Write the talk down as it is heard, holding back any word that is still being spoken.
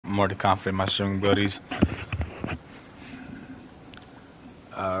more confident in my streaming abilities.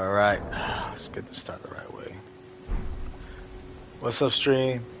 Alright, let's get this started the right way. What's up,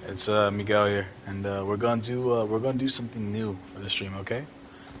 stream? It's Miguel here, and we're gonna do something new for the stream, okay?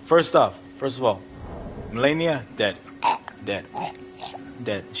 First of all, Melania dead, dead,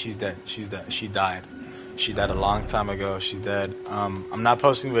 dead. She's dead. She's dead. She died. She died a long time ago. She's dead. I'm not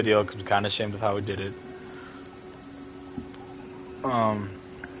posting video because I'm kind of ashamed of how we did it.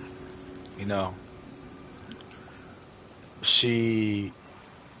 You know, she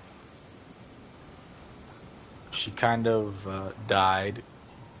kind of died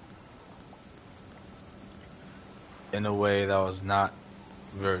in a way that was not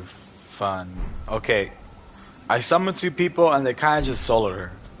very fun. Okay, I summoned 2 people and they kind of just soloed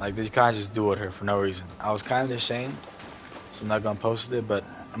her. Like, they kind of just dueled her for no reason. I was kind of ashamed, so I'm not going to post it, but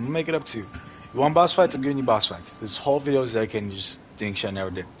I'm going to make it up to you. You want boss fights? I'm giving you boss fights. This whole video is dedicated to just doing shit I never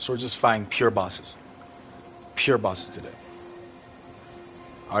did. So we're just fighting pure bosses. Pure bosses today.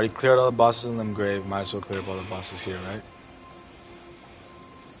 I already cleared all the bosses in the grave. Might as well clear up all the bosses here, right?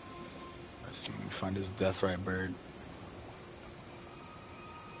 Let's see if we find this Deathrite bird.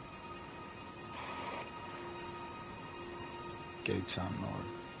 Gate Town North.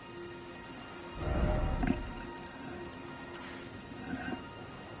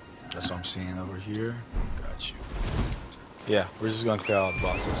 That's what I'm seeing over here. Got you. Yeah, we're just gonna clear all the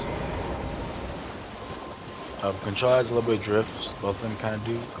bosses. Control has a little bit of drift. Both of them kind of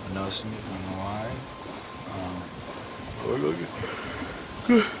do. I'm noticing it. I don't know why.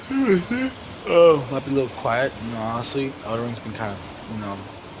 Oh, might be a little quiet. You know, honestly, Elden Ring's been kind of,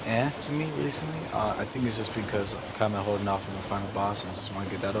 to me recently. I think it's just because I'm kind of holding off on the final boss and I just want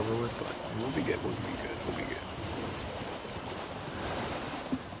to get that over with. But we'll be good. We'll be good. We'll be good.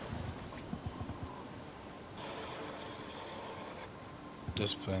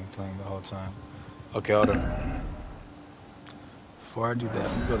 Just playing the whole time. Okay, hold on. Before I do that,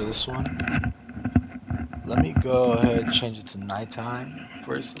 let me go to this one. Let me go ahead and change it to nighttime,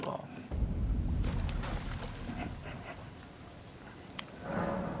 first of all.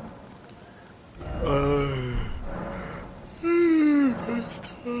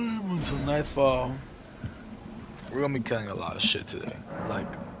 Until nightfall. We're gonna be killing a lot of shit today. Like,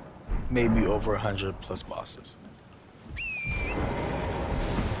 maybe over 100 plus bosses.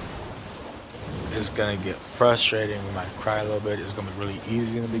 It's gonna get frustrating. We might cry a little bit. It's gonna be really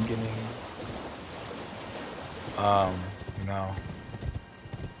easy in the beginning. You know,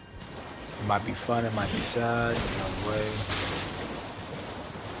 it might be fun. It might be sad in a way.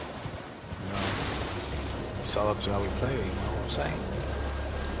 You know, it's all up to how we play. You know what I'm saying?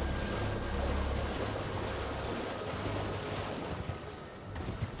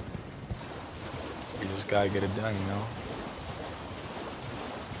 You just gotta get it done, you know.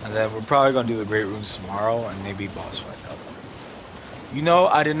 And then we're probably gonna do the Great Runes tomorrow and maybe boss fight. You know,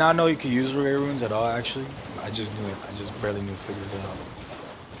 I did not know you could use Great Runes at all, actually. I just knew it. I just barely figured it out.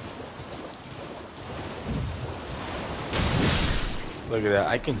 Look at that.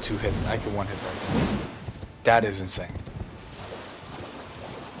 I can 2-hit. I can 1-hit that. That is insane.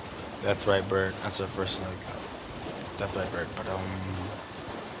 Deathrite bird. That's our first like Deathrite bird, but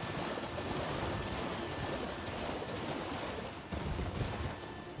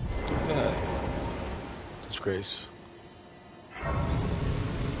yeah. Disgrace.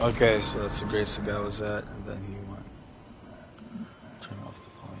 Okay, so that's the grace the guy was at, and then he went. Turn off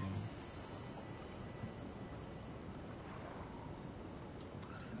the volume.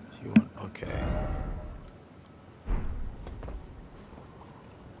 He went, okay.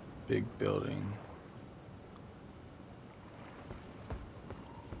 Big building.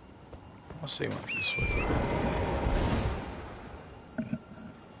 I'll say he went this way, right?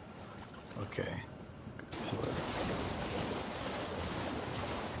 Okay.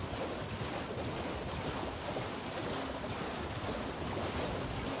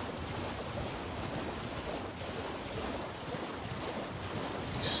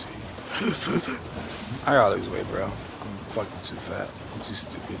 I gotta lose weight, bro. I'm fucking too fat. I'm too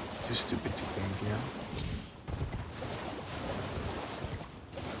stupid. Too stupid to think, you know?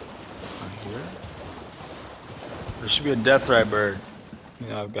 Right here? There should be a Deathrite bird. You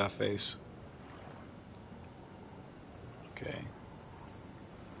know, I've got face. Okay.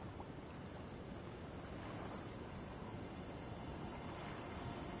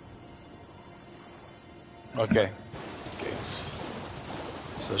 Okay. Gates.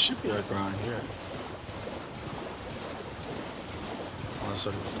 So it should be like around here. Unless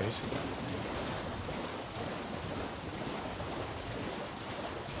I'm facing it.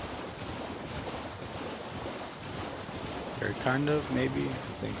 There here, kind of, maybe.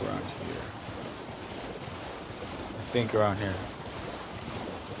 I think around here. I think around here.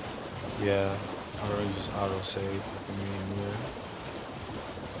 Yeah, I'll already just auto-save with the medium here.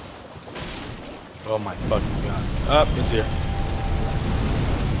 Oh my fucking god. Up, it's here.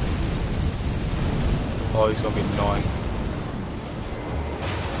 Oh, he's gonna be annoying.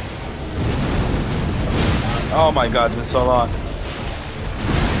 Oh my god, it's been so long.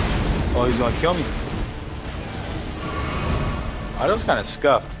 Oh, he's gonna kill me. Oh, that was kind of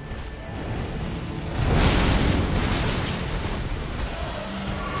scuffed.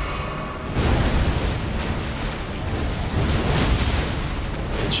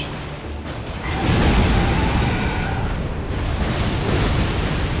 Bitch.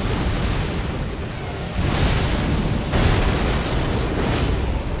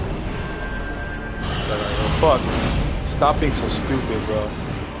 Fuck. Stop being so stupid, bro.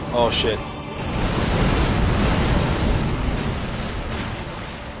 Oh shit.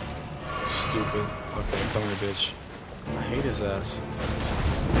 Stupid. Okay, come here, bitch. I hate his ass.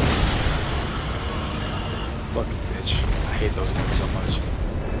 Fucking bitch. I hate those things so much.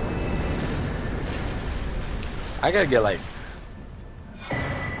 I gotta get like...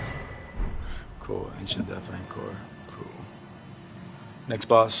 Cool. Ancient Death Rancor. Cool. Next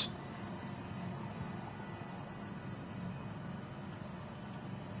boss.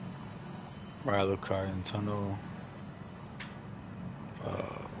 Rylocarian Tunnel.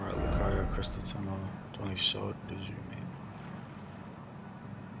 Rylocarian Crystal Tunnel. Don't really show it, did you,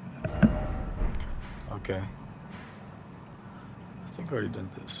 man? Okay. I think I already did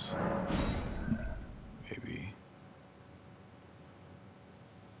this. Maybe.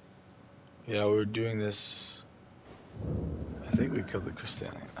 Yeah, we were doing this. I think we killed the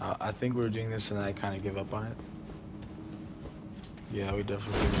Crystallian. I think we were doing this and I kind of give up on it. Yeah, we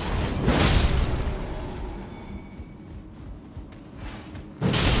definitely did this.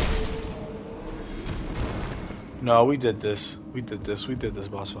 No, we did this. We did this. We did this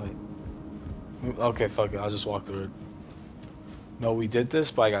boss fight. Okay, fuck it. I'll just walk through it. No, we did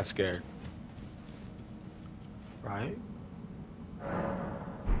this, but I got scared. Right?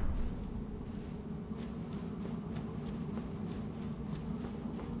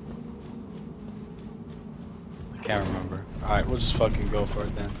 I can't remember. Alright, we'll just fucking go for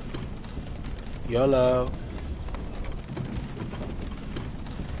it then. YOLO.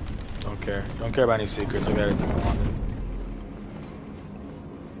 Don't care. Don't care about any secrets. I got everything I wanted.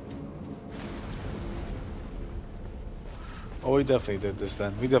 Oh, we definitely did this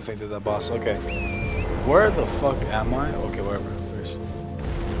then. We definitely did that boss. Okay. Where the fuck am I? Okay, wherever. Where's...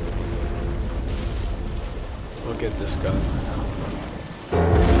 Look at this guy right now.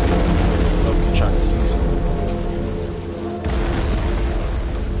 Look, you're trying to see something.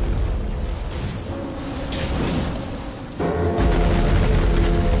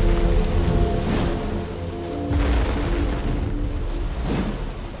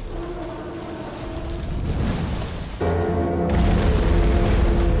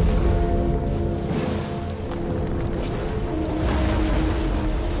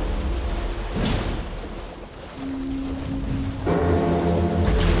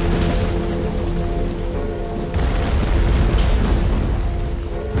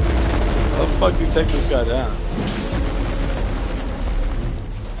 How the fuck do you take this guy down?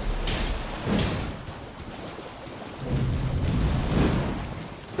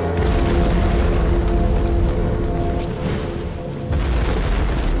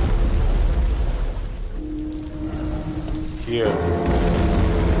 Here.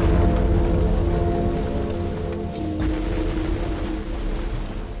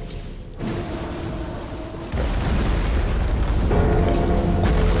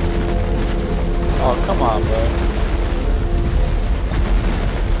 Oh, come on, bro.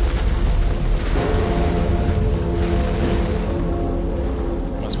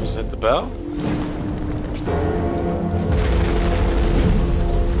 Am I supposed to hit the bell?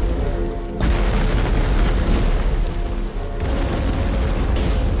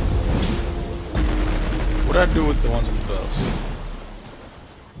 What did I do with the ones with the bells?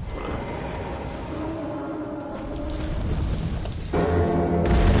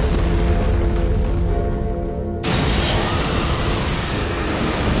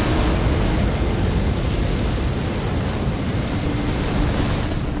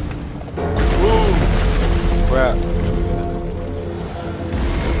 Crap.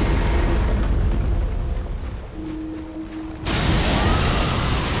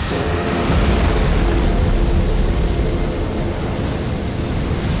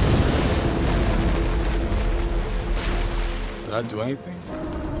 Did I do anything?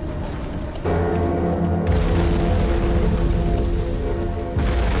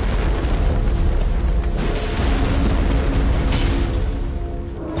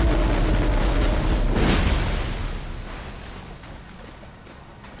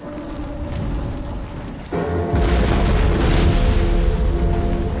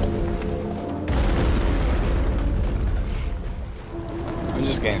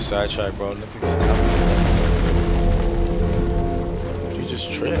 just getting sidetracked, bro. Nothing's happening. You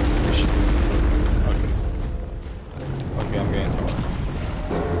just tripped. Okay. Okay, I'm getting to it.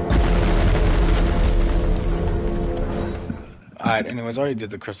 Alright, anyways, I already did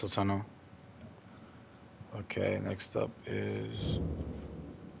the crystal tunnel. Okay, next up is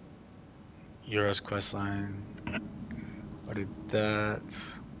Euro's questline. I did that.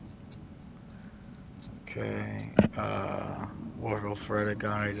 Okay, Warhol Frederick, I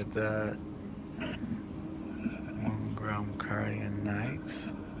already did that. One Ground Guardian Knight.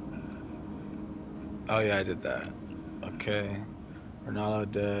 Oh yeah, I did that. Okay.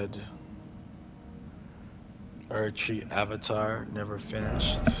 Ronaldo dead. Tree Avatar, never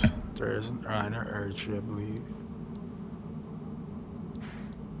finished. There isn't Reiner Tree, I believe.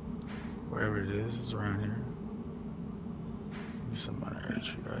 Wherever it is, it's around here. Some minor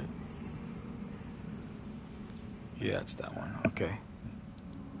Tree, right? Yeah, it's that one. Okay.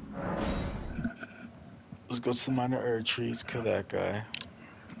 Let's go to the minor trees, kill that guy.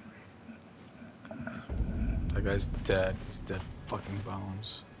 That guy's dead. He's dead fucking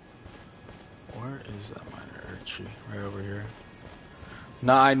bones. Where is that minor tree? Right over here.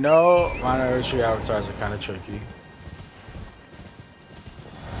 Now I know minor tree avatars are kind of tricky.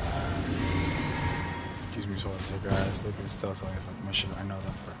 Excuse me, soldiers, guys. Look at the stealth on the mission. I know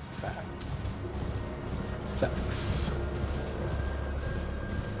that for a fact. Facts.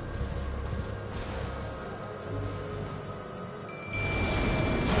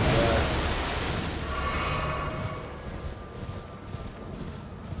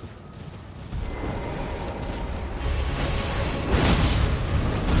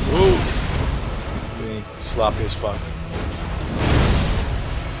 Sloppy as fuck.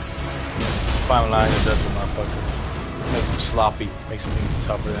 Fine line that does the motherfucker. Makes him sloppy. Makes him things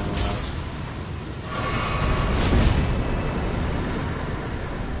tougher than anyone else.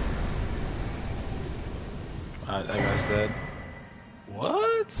 Alright, that guy's dead.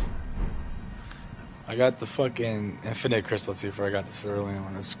 What? I got the fucking infinite crystal too before I got the cerulean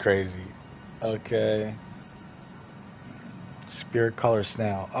one. That's crazy. Okay. Spirit color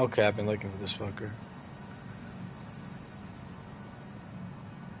snail. Okay, I've been looking for this fucker.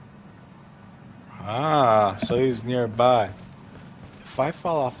 Ah, so he's nearby. If I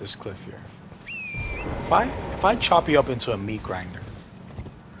fall off this cliff here, if I chop you up into a meat grinder,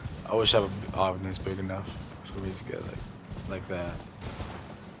 I wish I have an oven that's big enough for me to get like that.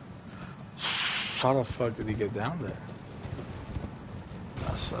 How the fuck did he get down there?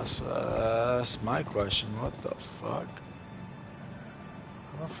 That's my question. What the fuck?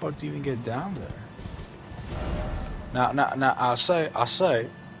 How the fuck do you even get down there? Now, I'll say.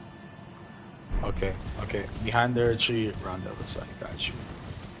 Okay. Behind their tree, around the other side. Got you.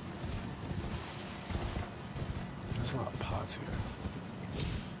 There's a lot of pots here.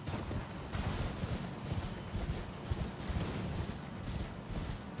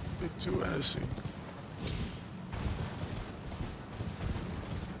 Bit too messy.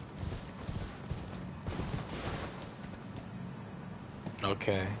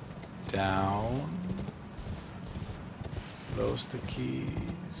 Okay. Down. Those the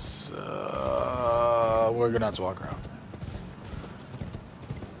keys. We're gonna have to walk around.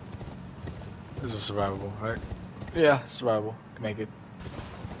 This is survivable, right? Yeah, survivable. Can make it.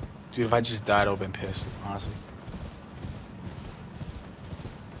 Dude, if I just died, I would've been pissed, honestly.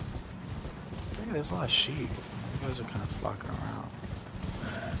 I think there's a lot of sheep. You guys are kind of flocking around.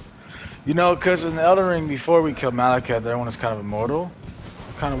 You know, because in the Elden Ring, before we killed Malekith, everyone is kind of immortal.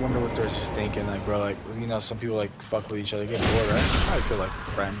 I kind of wonder what they're just thinking, like, bro, like, you know, some people, like, fuck with each other, get bored, right? I probably feel like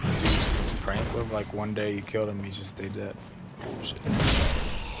a friend, because he was just a prank. What if, like, one day you killed him, he just stayed dead? Bullshit.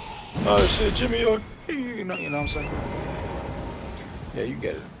 Oh, shit, Jimmy, you know what I'm saying? Yeah, you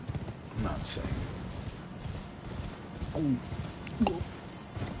get it. I'm not saying.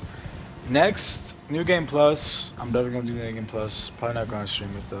 Next, New Game Plus. I'm definitely gonna do New Game Plus. Probably not gonna stream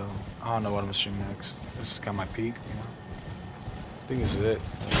it though. I don't know what I'm gonna stream next. This is kind of my peak, you know. I think this is it.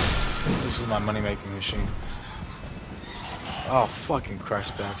 This is my money-making machine. Oh, fucking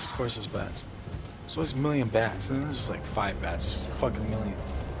Christ, bats. Of course there's bats. There's always a million bats. And there's just like 5 bats. Just a fucking million.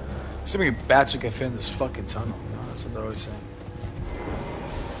 So many bats we can fit in this fucking tunnel, you know? That's what they're always saying.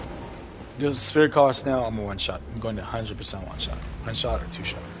 There's a Spirit Caller Snail, I'm a one-shot. I'm going to 100% one-shot. 1-shot or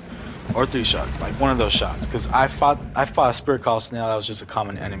 2-shot. Or 3-shot. Like one of those shots. Because I fought a Spirit Caller Snail that was just a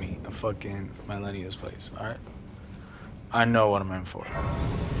common enemy of fucking Millennia's place, alright? I know what I'm in for.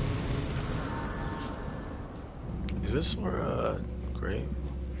 Is this where, grave?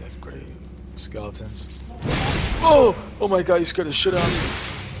 Yes, grave. Skeletons. Oh! Oh my god, you scared the shit out of me.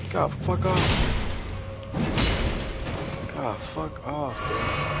 God, fuck off. Oh, fuck off, bro.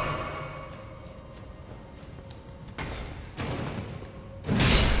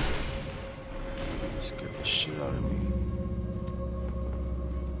 Scared the shit out of me.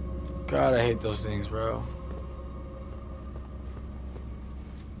 God, I hate those things, bro.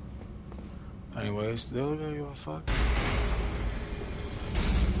 Anyways, they don't give a fuck.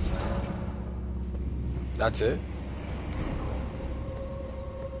 That's it?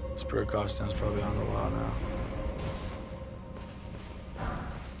 Spirit costume's probably on the wall now.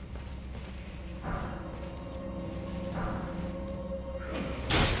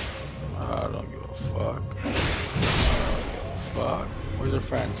 I don't give a fuck. I don't give a fuck. Where's our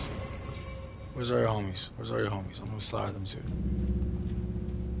friends? Where's our homies? Where's all your homies? I'm gonna slide them too.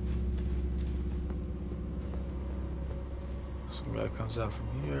 Some guy comes out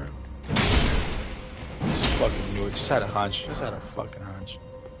from here. Just fucking knew it. Just had a hunch. Just had a fucking hunch.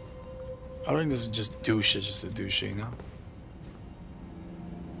 I don't think this is just do shit just to do shit, you know?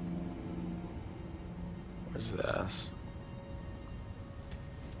 Where's his ass?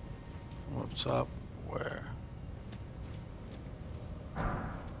 From up top? Where?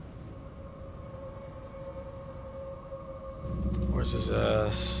 Where's his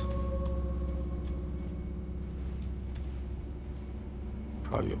ass?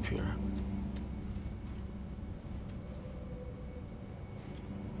 Probably up here.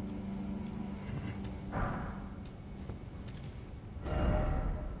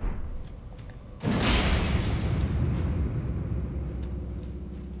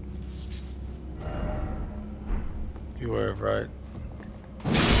 Beware of right.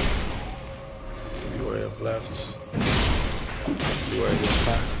 Beware of left. Beware of this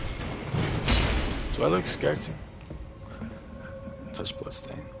path. Do I look scared too? Touch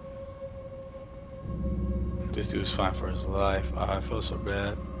bloodstain. This dude's fine for his life. Oh, I feel so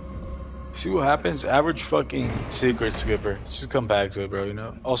bad. See what happens? Average fucking secret skipper. Just come back to it, bro, you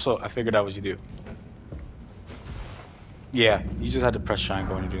know? Also, I figured out what you do. Yeah, you just had to press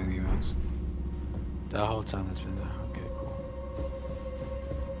triangle when you're doing the events. That whole time that's been there. Okay, cool.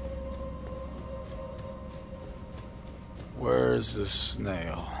 Where's the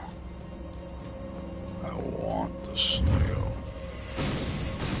snail? I want the snail.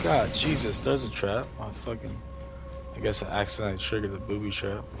 God, Jesus, there's a trap. I guess I accidentally triggered the booby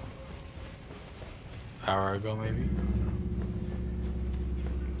trap. Hour ago, maybe?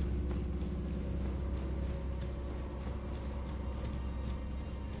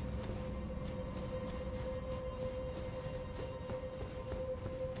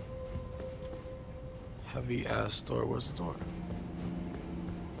 Heavy ass door. Where's the door?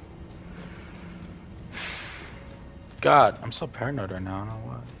 God, I'm so paranoid right now. I don't know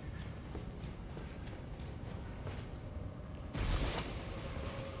why.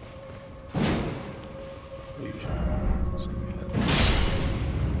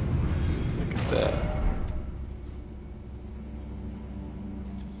 Look at that.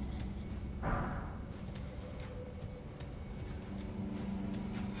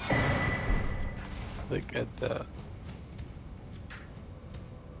 Look at that.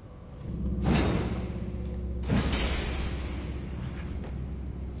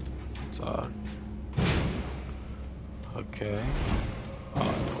 It's odd. Okay. Oh,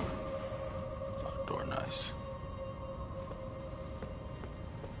 door. Oh, door, nice.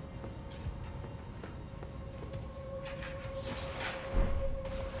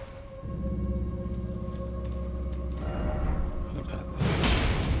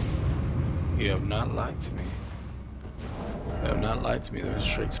 You have not lied to me. You have not lied to me. They're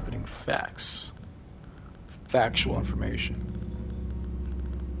straight spitting facts. Factual information.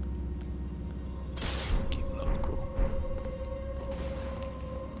 Cool.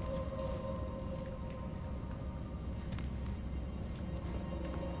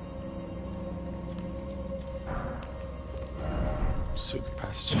 Super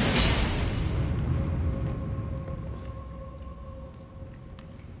passage.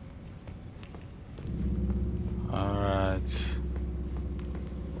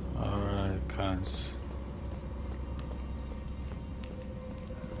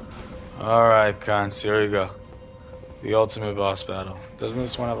 Alright, cons, here we go. The ultimate boss battle. Doesn't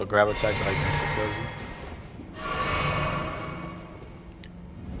this one have a grab attack that I guess it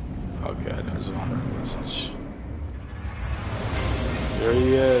does? Okay, there's another message. There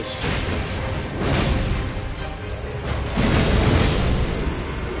he is.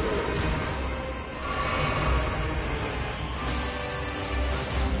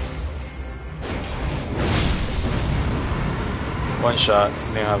 One shot,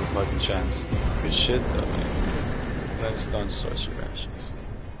 you may have a fucking chance. Good shit though, man. Let's don't stretch your rations.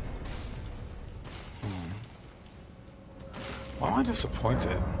 Why am I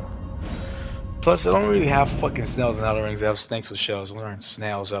disappointed? Plus, they don't really have fucking snails in Elden Rings. They have snakes with shells. Those aren't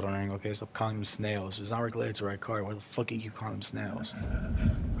snails, Elden Ring. Okay, stop calling them snails. It's not related to the right card. Why the fuck you keep calling them snails?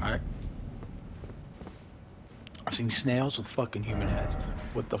 Alright? I've seen snails with fucking human heads.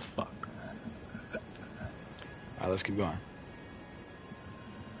 What the fuck? Alright, let's keep going.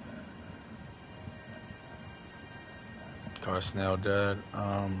 Car snail dead.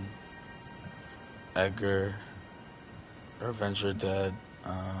 Edgar. Avenger dead.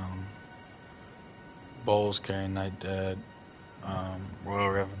 Bowles carrying Knight dead. Royal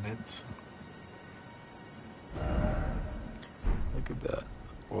Revenant. Look at that.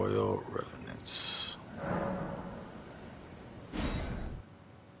 Royal Revenants.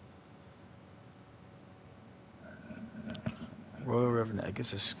 Royal Revenant. I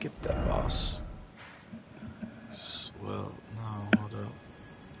guess I skipped that boss. Well, no, hold up.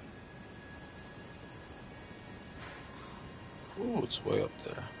 Ooh, it's way up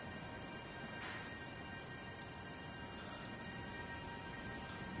there.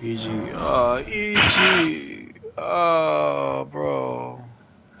 EG. EG. Oh, bro.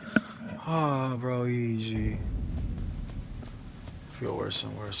 Oh, bro, EG. I feel worse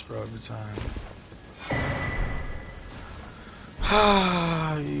and worse, bro, every time.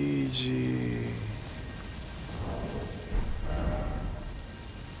 Ah, EG.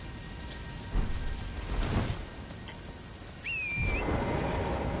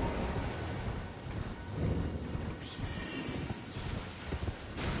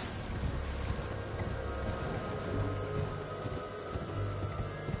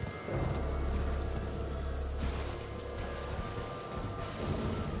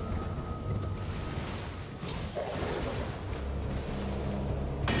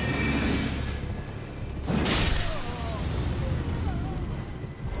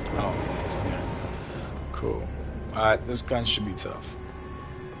 Cool. Alright, this gun should be tough.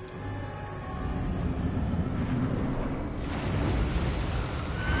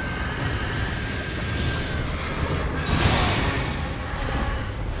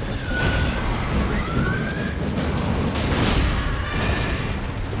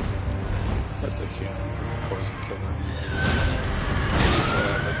 Let the poison killer.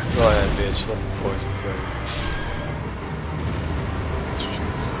 Go ahead, bitch. Let the poison kill you.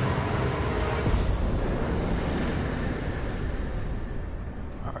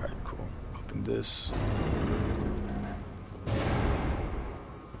 This.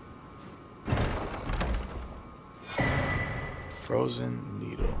 Frozen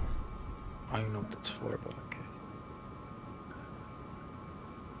needle. I don't even know what that's for, but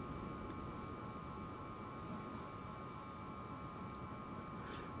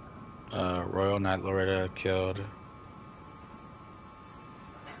okay. Royal Knight Loretta killed.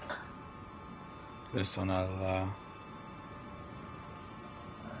 This one not allow.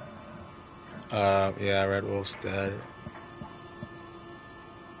 Yeah, Red Wolf's dead.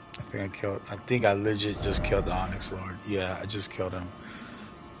 I think I legit just killed the Onyx Lord. Yeah, I just killed him.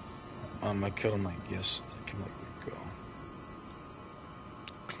 I killed him like, yes, I killed him like a week ago.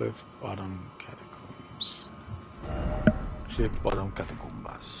 Cliff Bottom Catacombs. Cliff Bottom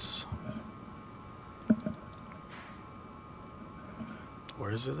Catacombs.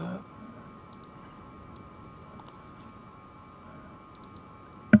 Where is it at?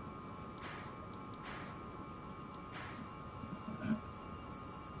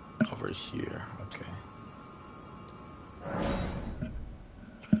 Over here, okay.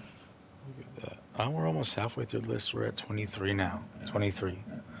 Look at that. Oh, we're almost halfway through the list. We're at 23 now. 23.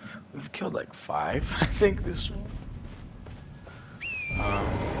 We've killed like 5, I think, this one. I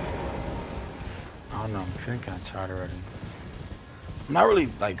don't know. I'm feeling kind of tired already. I'm not really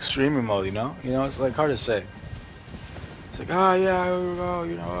like streaming mode, you know? You know, it's like hard to say. It's like, oh yeah, here we go,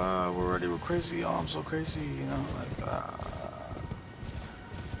 you know, we're crazy. Oh, I'm so crazy, you know, like,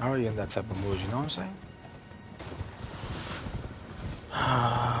 not really in that type of mood, you know what I'm saying?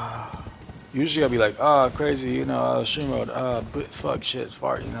 Usually I'll be like, oh, crazy, you know, stream mode, but fuck, shit,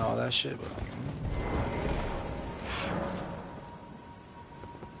 fart, you know, all that shit, but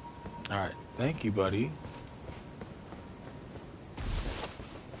like, alright, thank you, buddy.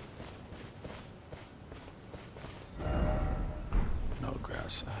 No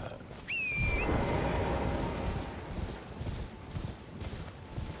grass ahead.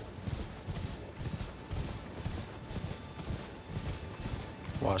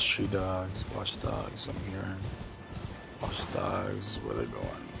 Watch tree dogs, watch dogs, I'm hearing. Watch dogs, where they're going.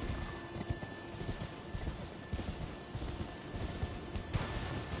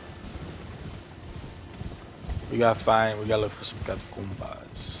 We gotta look for some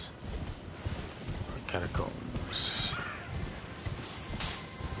catacombs. Or catacombs.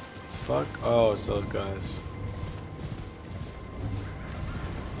 fuck? Oh, it's those guys.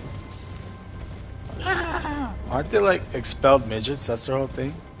 Aren't they like expelled midgets? That's their whole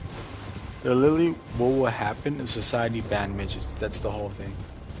thing? They're literally what will happen if society banned midgets. That's the whole thing.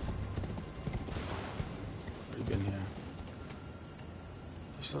 We've been here.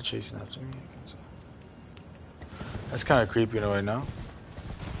 They're still chasing after me. That's kind of creepy in a way, no?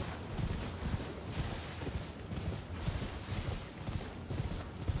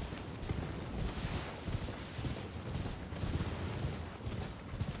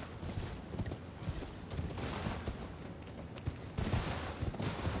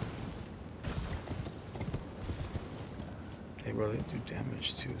 They really do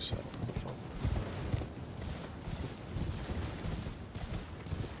damage too, so I don't fuck.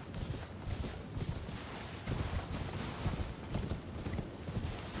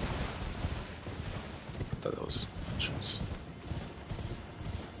 I thought that was entrance.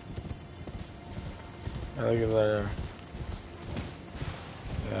 Yeah, look at that.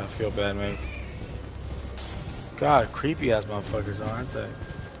 Yeah, I feel bad, mate. God, creepy ass motherfuckers, aren't they?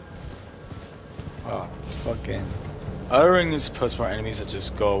 Oh, fucking. Uttering is supposed for enemies that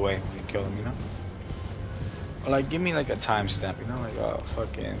just go away when you kill them, you know? Or like, give me like a timestamp, you know? Like,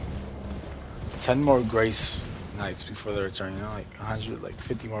 fucking 10 more grace nights before the return, you know? Like 100, like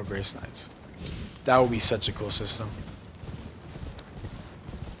 50 more grace nights. That would be such a cool system.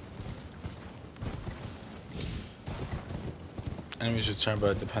 Enemies return,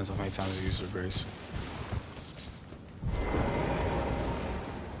 but it depends on how many times you use their grace.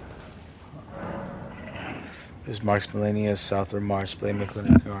 This marks Millennia's southward march. Blame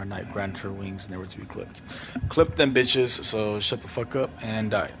McLean our night grant her wings never to be clipped. Clip them bitches, so shut the fuck up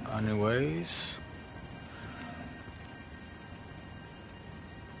and die. Anyways.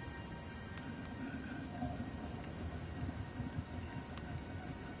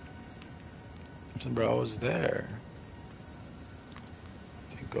 Bro, I was there.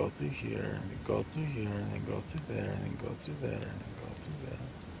 Then go through here, and then go through here, and then go through there, and then go through there, and then go through there.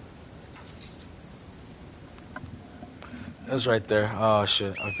 It was right there. Oh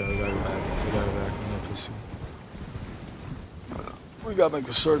shit. Okay, we gotta go back. We gotta go back. We gotta pussy. We gotta make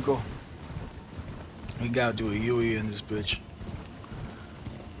a circle. We gotta do a Yui in this bitch.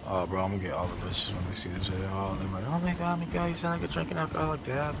 Oh, bro, I'm gonna get all the bitches when they see this video. Oh, they're like, oh my god, you sound like a drinking alcoholic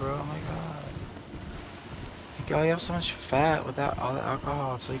dad, bro. Oh my god. Miguel, you have so much fat without all the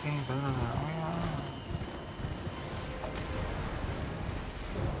alcohol, so you can't even better than that. Oh my god.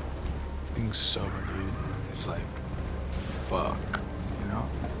 Being sober, dude, it's like, fuck, you know?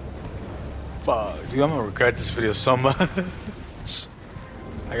 Fuck, dude, I'm gonna regret this video so much.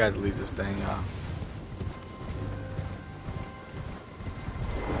 I gotta delete this thing, y'all.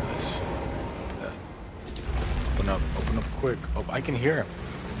 Nice. Open up quick. Oh, I can hear him.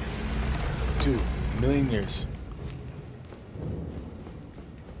 2,000,000 years.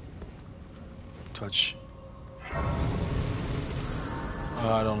 Touch.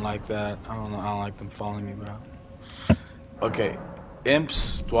 Oh, I don't like that. I don't like them following me, bro. Okay,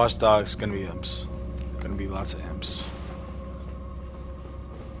 imps, watchdogs, gonna be imps. Gonna be lots of imps.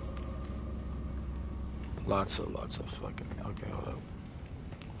 Lots of fucking. Okay, hold up.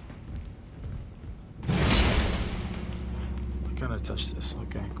 I gotta touch this.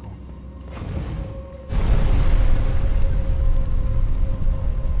 Okay, cool.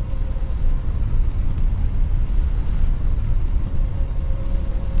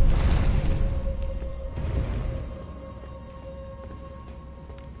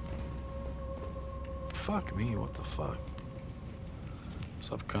 Fuck me, what the fuck?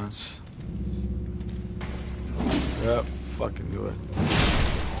 What's up, cunts? Yep, fucking do it.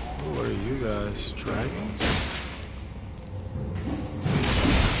 Ooh, what are you guys? Dragons?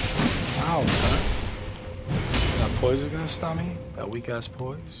 Ow, guys. That poise is gonna stop me? That weak ass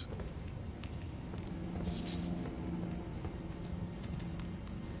poise?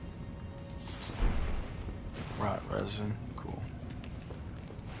 Right, resin. Cool.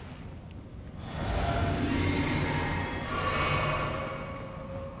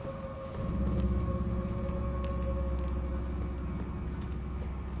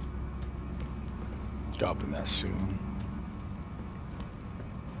 Dropping that soon.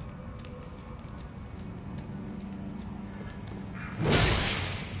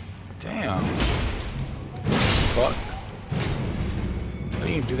 Damn. Fuck. I didn't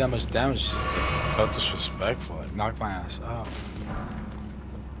even do that much damage. Just felt disrespectful. Like, knocked my ass out.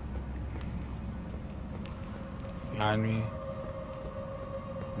 Behind me.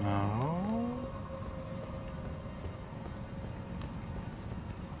 No.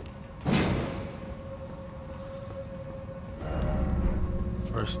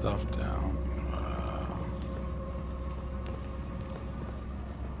 First stuff down.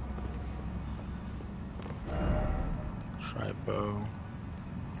 Tribo.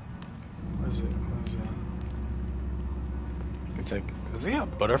 What is it? What is that? It's like, does he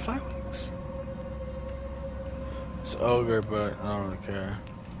have butterfly wings? It's ogre, but I don't really care.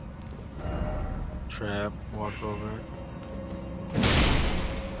 Trap, walk over it.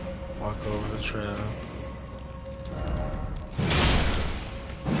 Walk over the trap.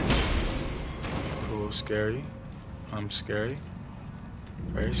 Cool, scary. I'm scary.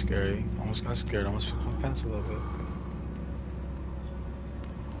 Very scary. Almost got scared. Almost put my pants a little bit.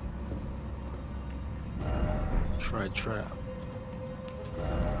 Try trap.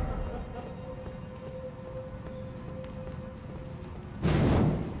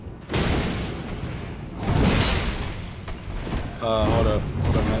 Hold up,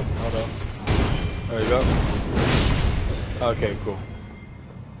 man, hold up. There you go. Okay, cool.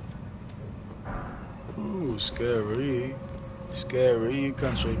 Ooh, scary. Scary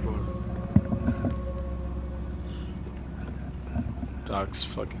country boy. Dog's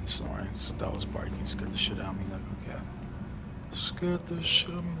fucking snoring. That was barking. Scared the shit out of me like a cat. Scared the shit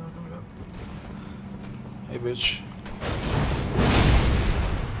out of me like a cat. Hey, bitch.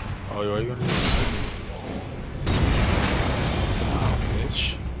 Oh, are you gonna do that?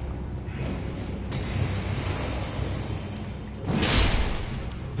 Bitch.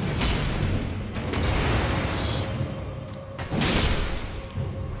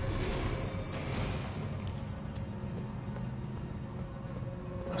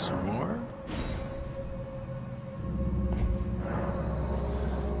 Some more?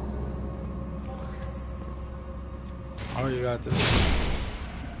 Oh, you got this.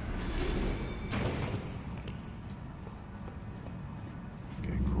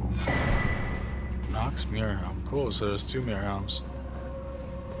 Okay, cool. Nox mirror helm. Cool, so there's 2 mirror helms.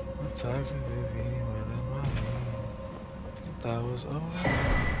 What taxi did he with the money? That was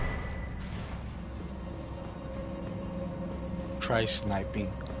Try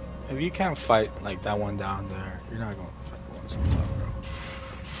sniping. If you can't fight like that one down there, you're not gonna fight the ones on top, bro.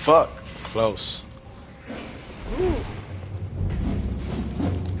 Fuck! Close. Ooh.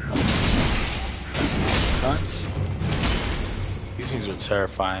 Cunts. These things are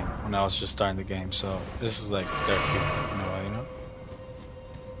terrifying when I was just starting the game, so this is like therapy in a way, you know?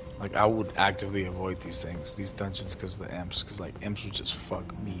 Like, I would actively avoid these things, these dungeons, because of the imps, because like imps would just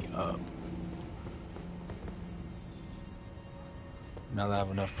fuck me up. Now that I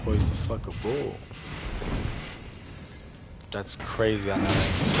have enough poise to fuck a bull. That's crazy. I know that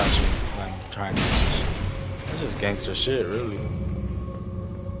I can touch him when I'm trying to touch. That's just gangster shit, really.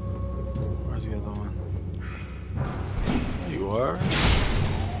 Where's the other one? There you are?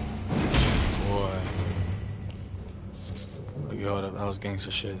 Boy. Okay, hold up. That was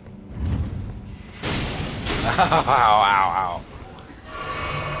gangster shit. Ow, ow, ow.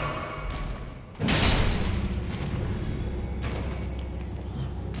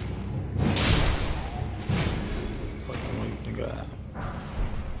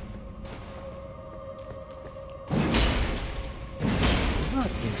 Doesn't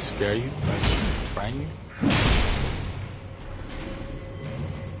this thing scare you? Like, doesn't it frighten you?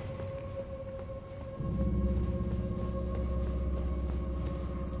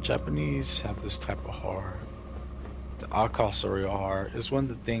 Japanese have this type of horror. The Akasorial horror is when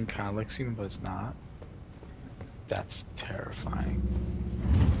the thing kind of looks human, but it's not. That's terrifying.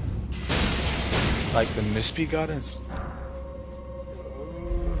 Like the Misbegottens.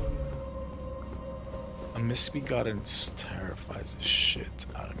 A Misbegotten terrifies the shit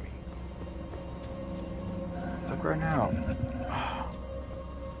out of me. Look right now.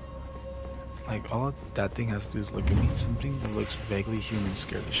 Like, all that thing has to do is look at me. Something that looks vaguely human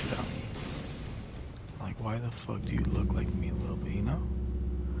scared the shit out of me. Like, why the fuck do you look like me a little bit, you know?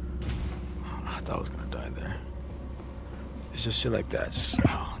 I thought I was gonna die there. It's just shit like that. Just,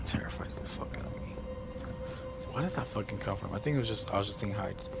 terrifies the fuck out of me. Where did that fucking come from? I think it was just, I was just thinking how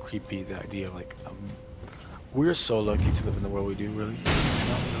creepy the idea of, like, we're so lucky to live in the world we do, really. You know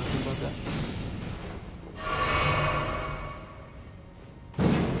think about that?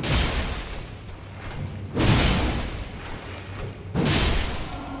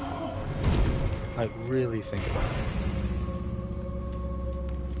 Like, really think about it.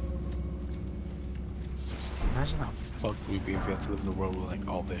 Imagine how fucked we'd be if we had to live in a world where, like,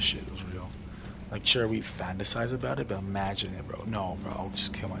 all this shit was real. Like, sure, we fantasize about it, but imagine it, bro. No, bro, I'll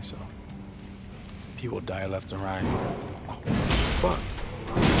just kill myself. People die left and right. Oh, fuck.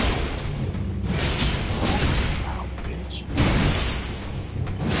 Ow, bitch.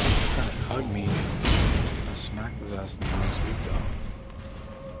 He's trying to hug me. I smacked his ass in the next week, though.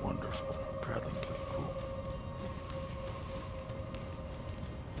 Wonderful. Proudly play cool.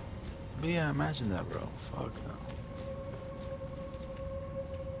 But yeah, imagine that, bro. Fuck no.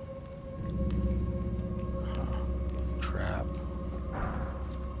 Trap.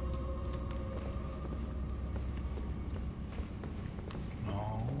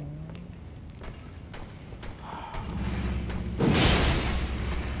 No.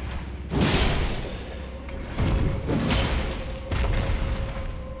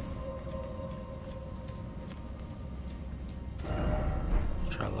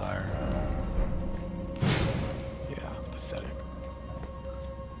 Try liar. Yeah, pathetic.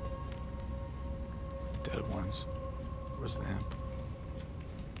 Dead ones. Where's the imp?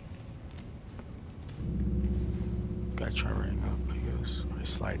 Guy try running up, I guess. Or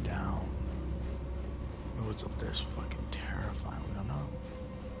slide down. What's up there is fucking terrifying. We don't know.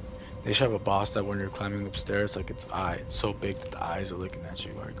 They should have a boss that when you're climbing upstairs, like its eye, it's so big that the eyes are looking at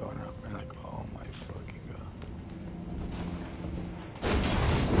you while you're going up. And like, oh my fucking god.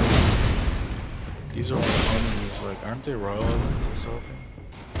 These are all omens, like, aren't they royal omens or something?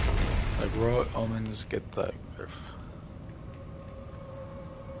 Like, royal omens get like,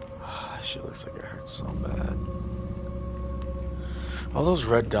 that shit looks like it hurts so bad. All those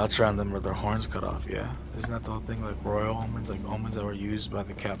red dots around them were their horns cut off, yeah? Isn't that the whole thing? Like royal omens, like omens that were used by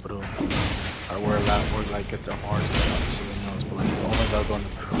the capital, or were like get their horns cut off so they know it's, but like the omens that were going to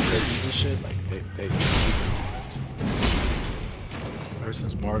prisons and shit, like they keep their horns. Ever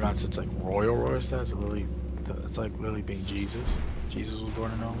since Morgan sits like royal stats, it's like literally being Jesus. Jesus was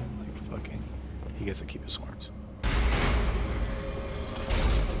born an omen, like fucking, he gets to keep his horns.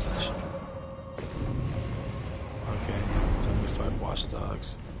 Okay, tell me 5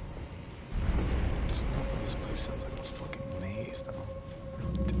 watchdogs. This place sounds like a fucking maze though.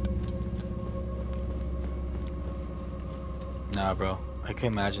 Nah, bro. I can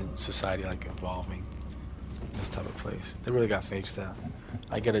imagine society like evolving in this type of place. They really got fake stuff.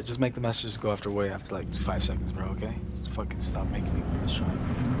 I get it. Just make the messages go way after like 5 seconds, bro, okay? Just fucking stop making me just try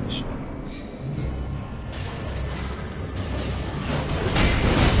and make this shit.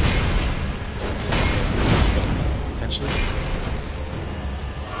 Potentially.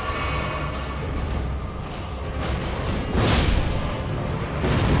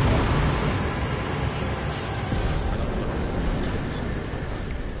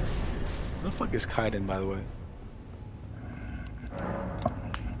 Who the fuck is Kaiden, by the way?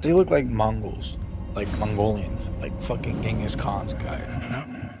 They look like Mongols. Like Mongolians. Like fucking Genghis Khan's guys, you know?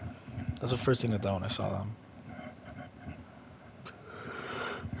 That's the first thing I thought when I saw them.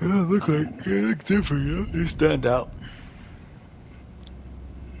 Yeah, they look different, yeah? They stand out.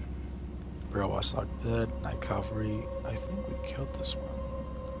 Bro, Watchdog dead. Night Cavalry. I think we killed this one.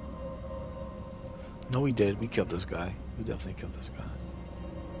 No, we did. We killed this guy. We definitely killed this guy.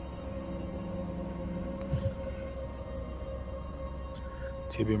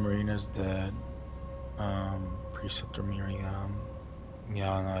 TB Marina's dead. Preceptor Miriam.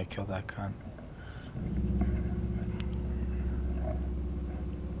 Yeah, no, I killed that cunt.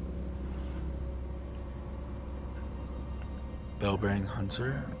 Bell-bearing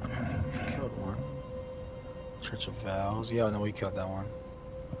Hunter. I don't think we've killed one. Church of Vows. Yeah, no, we killed that one.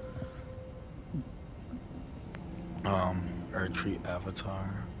 Tree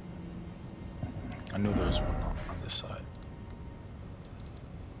Avatar. I knew there was one on this side.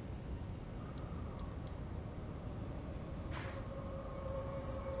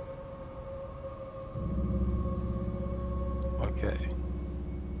 Okay.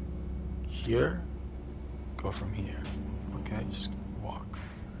 Here. Go from here. Okay, just walk.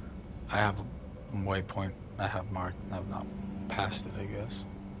 I have a waypoint. I have marked. I have not passed it, I guess.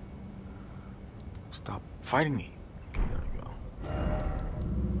 Stop fighting me. Okay, there we go.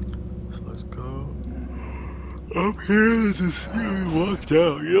 So let's go. Up here, there's this thing we walked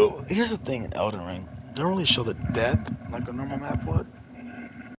out. Yo, here's the thing in Elden Ring. They don't really show the death like a normal map would.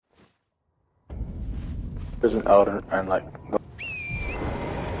 There's an Elden and like.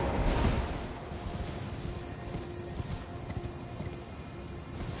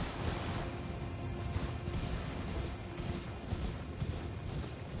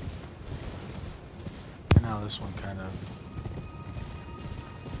 This one kind of,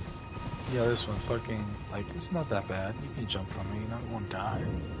 yeah, this one fucking, like, it's not that bad. You can jump from me, you know, you won't die.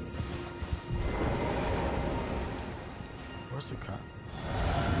 Where's the cut?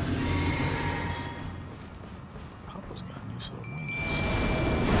 Papa's got new sort of wings.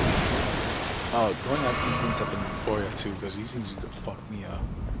 Oh, going after these things up in Euphoria too, because these things used to fuck me up.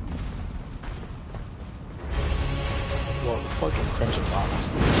 Well, the fucking crunch of bombs.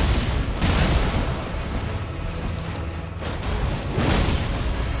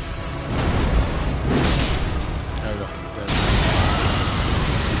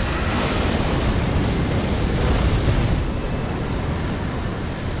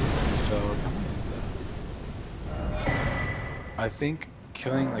 I think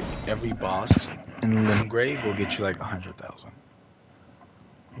killing like every boss in Limgrave will get you like 100,000.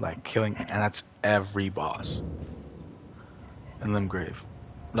 Like killing, and that's every boss in Limgrave.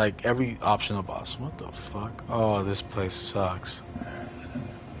 Like every optional boss. What the fuck? Oh, this place sucks.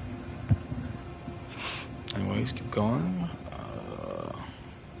 Anyways, keep going.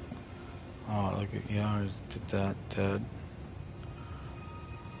 Oh, look at, yeah, I did that. Dead.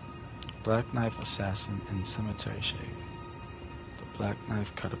 Black Knife Assassin in Cemetery Shake. The Black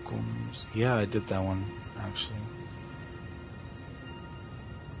Knife Catacombs. Yeah, I did that one, actually.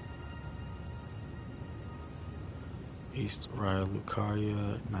 East Raya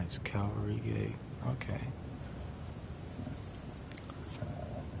Lucaria, Knights Cavalry Gate. Okay.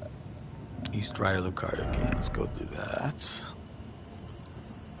 East Raya Lucaria Gate. Let's go do that.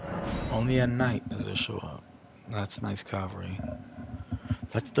 Only at night does it show up. That's Knights Cavalry.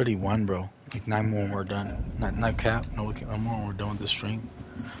 That's 31, bro. Like 9 more and we're done. Not cap. No, look at 1 more and we're done with the stream.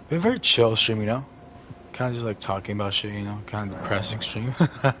 Been very chill stream, you know? Kind of just like talking about shit, you know? Kind of depressing stream.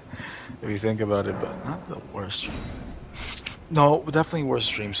 If you think about it, but not the worst stream. No, definitely worst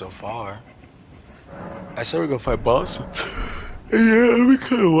stream so far. I said we're gonna fight boss. Yeah, we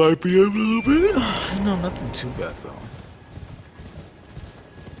kind of wipe me up a little bit. No, nothing too bad though.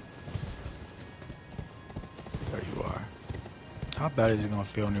 There you are. How bad is it gonna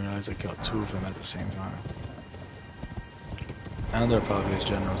feel when you realize I killed 2 of them at the same time? And they're probably his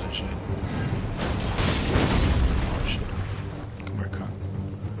generals and shit. Oh shit. Come here, cunt.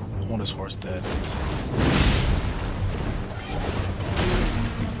 I want his horse dead.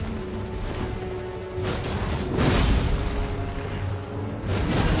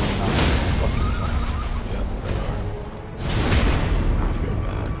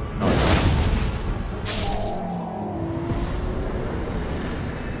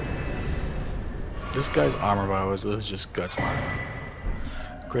 This guy's armor by was just guts mine.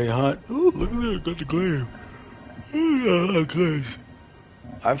 Great hunt. Ooh, look at that, got the glaive. Ooh, yeah, glaive.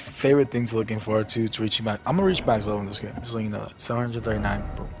 I have favorite things looking forward to reaching max. I'm gonna reach max level in this game. Just letting you know that.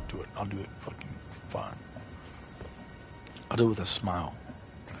 739. Boom. Do it. I'll do it fucking fun. I'll do it with a smile.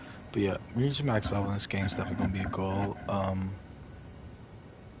 But yeah, reaching max level in this game is definitely gonna be a goal.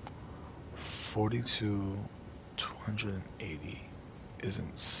 42, 280 is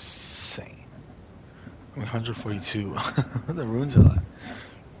insane. I mean, 142. The runes a lot.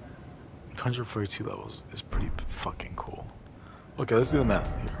 142 levels is pretty fucking cool. Okay, let's do the math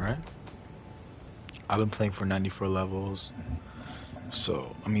here, right? I've been playing for 94 levels.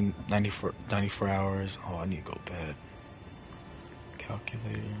 So, I mean, 94 hours. Oh, I need to go to bed.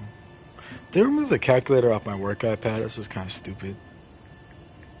 Calculator. They removed the calculator off my work iPad. This is kind of stupid.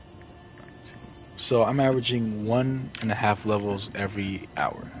 So, I'm averaging 1.5 levels every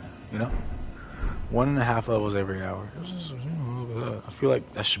hour. You know? 1.5 levels every hour. I feel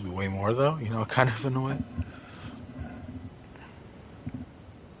like that should be way more though, you know, kind of in a way.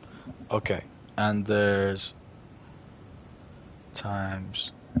 Okay, and there's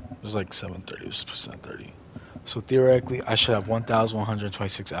times, there's like 730, this is 30. So theoretically, I should have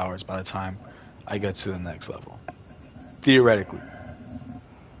 1,126 hours by the time I get to the next level. Theoretically.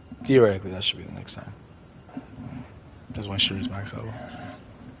 Theoretically, that should be the next time. That's when I should reach max level.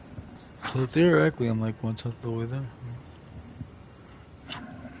 So theoretically, I'm like 1/10 of the way there.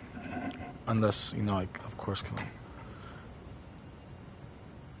 Unless, you know, I, of course, can.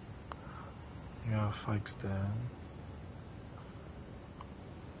 Yeah, Fike's dead.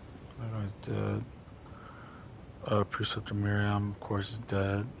 That guy's dead. Preceptor Miriam, of course, is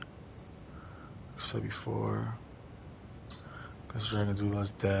dead. Like I said before. This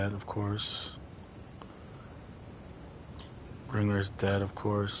Dragonadula's dead, of course. Ringler's dead, of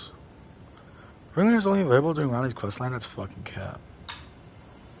course. Ringler's only available during Ronnie's questline? That's fucking cap.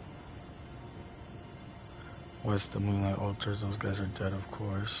 West, the Moonlight Altars, those guys are dead, of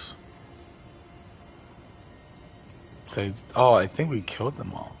course. Oh, I think we killed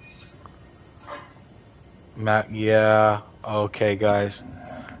them all. Matt, yeah. Okay, guys.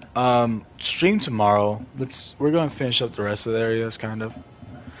 Stream tomorrow. We're gonna finish up the rest of the areas, kind of.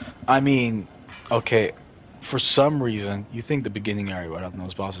 I mean, okay. For some reason, you think the beginning area would have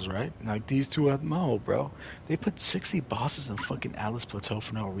those bosses, right? Like these two have no, bro. They put 60 bosses in fucking Atlas Plateau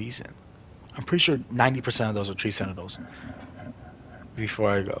for no reason. I'm pretty sure 90% of those are tree sentinels. Before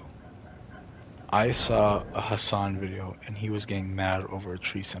I go, I saw a Hassan video and he was getting mad over a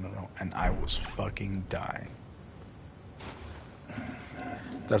tree sentinel and I was fucking dying.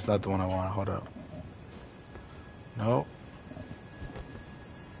 That's not the one I want. Hold up. No.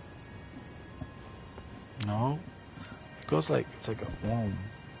 No. It goes like, it's like a womb.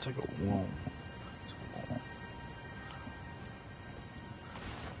 It's like a womb.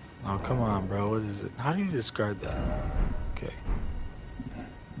 Oh, come on, bro. What is it? How do you describe that? Okay.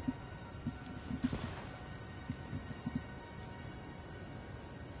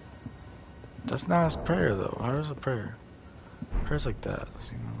 That's not a prayer, though. How is a prayer? Prayer's like that,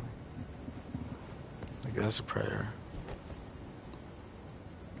 you know? Like, that's a prayer.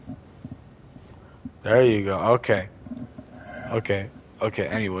 There you go. Okay. Okay. Okay.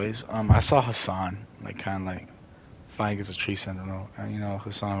 Anyways, I saw Hassan, like, kind of like, flying as a tree sentinel. And, you know,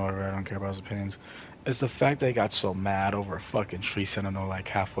 Hassan, whatever, I don't care about his opinions. It's the fact that he got so mad over a fucking tree sentinel, like,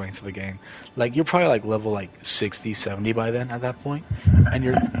 halfway into the game. Like, you're probably, like, level, like, 60, 70 by then at that point. And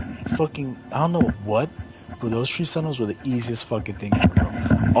you're fucking, I don't know what, but those tree sentinels were the easiest fucking thing ever,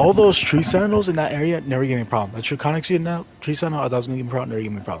 bro. All those tree sentinels in that area never gave me a problem. The Draconic tree sentinel, I thought was gonna give me a problem, never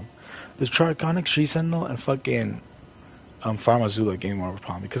gave me a problem. The Draconic tree sentinel and fucking Farm Azula gave me more of a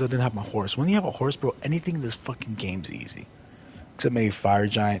problem because I didn't have my horse. When you have a horse, bro, anything in this fucking game's easy. Except maybe Fire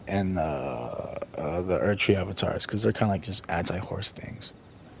Giant and the Earth Tree avatars, because they're kind of like just anti-horse things.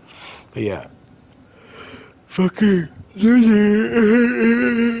 But yeah, fucking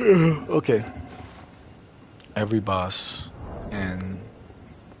okay. Every boss and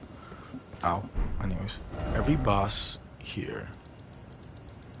ow. Anyways, every boss here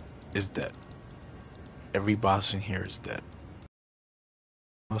is dead. Every boss in here is dead.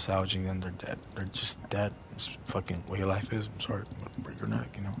 No salvaging them, they're dead. They're just dead. It's fucking what your life is. I'm sorry, break your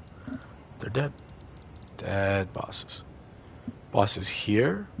neck, you know. They're dead. Dead bosses. Bosses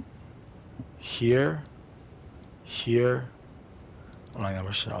here, here, here. Oh, I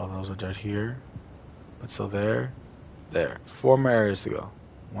never said all those are dead here. But still there. There. 4 more areas to go.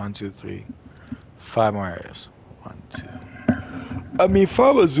 1, 2, 3. 5 more areas. 1, 2. I mean,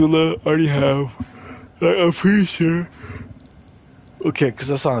 Farm Azula already have. Like, I'm pretty sure. Okay, because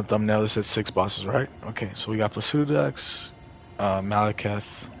that's on the thumbnail. It said 6 bosses, right? Okay, so we got Plasudax,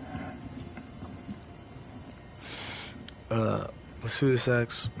 Malekith,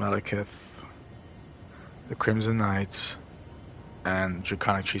 Plasudax, Malekith, the Crimson Knights, and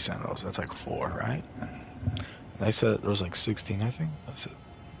Draconic Tree Sentinels. That's like 4, right? And I said there was like 16, I think. That's it.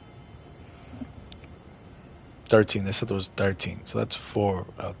 13. They said there was 13. So that's 4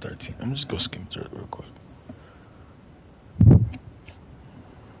 out of 13. Let me just go skim through it real quick.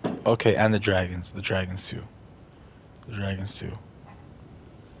 Okay, and the dragons. The dragons too. The dragons too.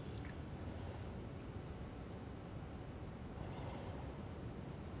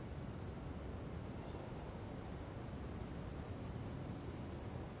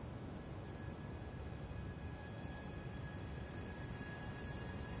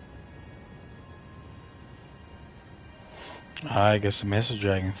 I guess I missed a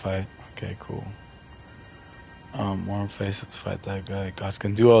dragon fight. Okay, cool. Warm face, let's fight that guy. Gods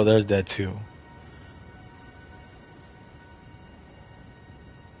can do. Oh, there's that too.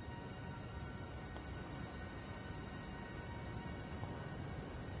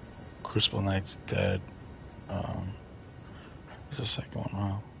 Crucible Knight's dead. There's a second one.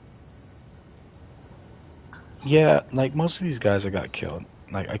 Wow. Yeah, like most of these guys I got killed.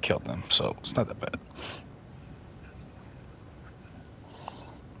 Like I killed them, so it's not that bad.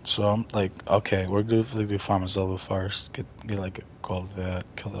 So I'm like, okay, we're gonna do Farm Azula first. Get like a gold of that,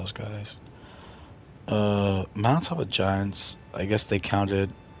 kill those guys. Mountaintop of Giants, I guess they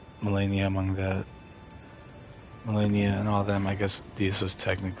counted Millennia among that. Millennia and all them, I guess this is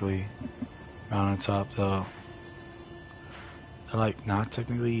technically Mountaintop though. They're like not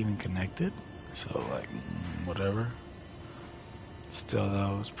technically even connected. So like whatever. Still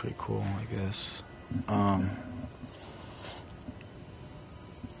though, it's pretty cool, I guess.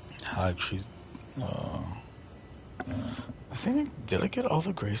 Haligtree's I think did I get all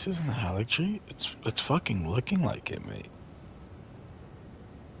the graces in the Haligtree? It's fucking looking like it, mate.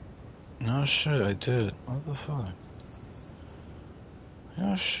 No shit, I did. What the fuck?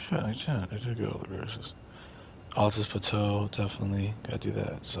 No shit, I did. I did get all the graces. Altus Plateau, definitely gotta do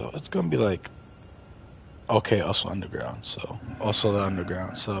that. So it's gonna be like okay, also underground, so also the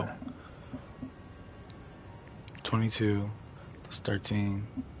underground, so 22 plus 13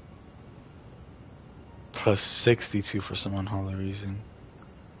 plus 62 for some unholy reason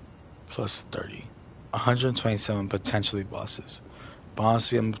plus 30. 127 potentially bosses. But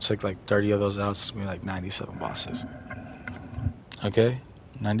honestly, I'm gonna take like 30 of those out, so it's gonna be like 97 bosses. Okay?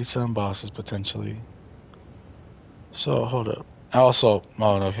 97 bosses potentially. So, hold up. Also,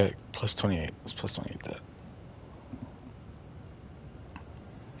 oh, okay, plus 28. Let's plus 28 that.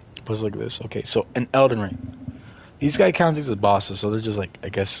 Plus, look at this. Okay, so an Elden Ring. These guys count these as bosses, so they're just like, I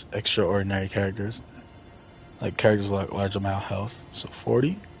guess, extraordinary characters. Like characters with large amount of health. So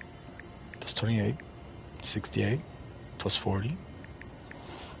 40 plus 28, 68 plus 40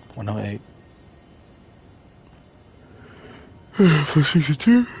 108. Plus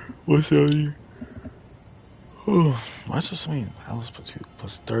 62. 170. Oh, why is there so many values plus 2?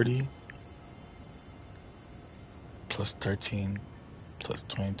 Plus 30. Plus 13. Plus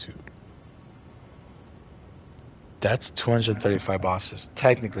 22. That's 235 bosses,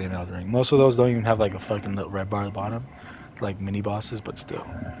 technically in Elden Ring. Most of those don't even have like a fucking little red bar at the bottom, like mini bosses, but still.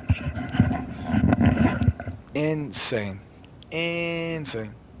 Insane.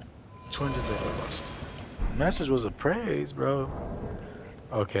 Insane. 235 bosses. The message was a praise, bro.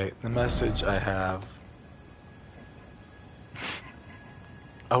 Okay, the message I have.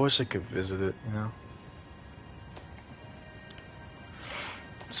 I wish I could visit it, you know?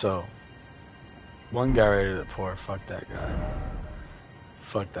 So, one guy rated it poor. Fuck that guy.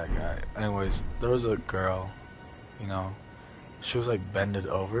 Fuck that guy. Anyways, there was a girl, you know, she was like bended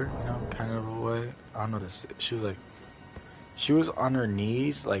over, you know, kind of a way. I don't know this. She was on her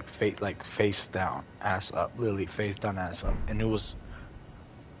knees, like face down, ass up, literally face down, ass up, and it was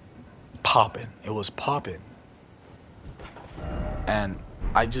popping. It was popping, and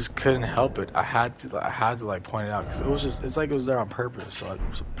I just couldn't help it. I had to like point it out because it's like it was there on purpose. So I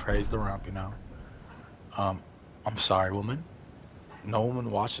praised the rump, you know. Um, I'm sorry, woman. No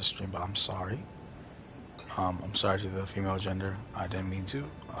woman watched the stream, but I'm sorry. I'm sorry to the female gender. I didn't mean to.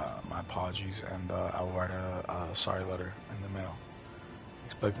 My apologies, and I will write a sorry letter in the mail.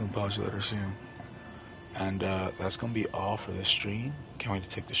 Expect an apology letter soon. And that's gonna be all for this stream. Can't wait to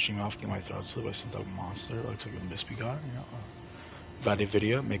take the stream off, get my throat slit by some type of monster, like a misbegotten, you know. Valid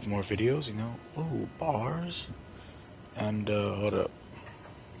video, make more videos, you know. Oh, bars. And hold up.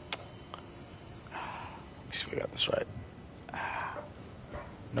 Let me see if I got this right.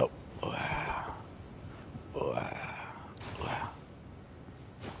 Nope.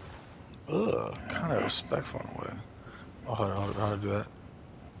 Ugh, kind of respectful in a way. Oh, hold on, how to do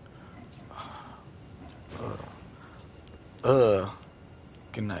that?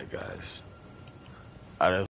 Good night, guys.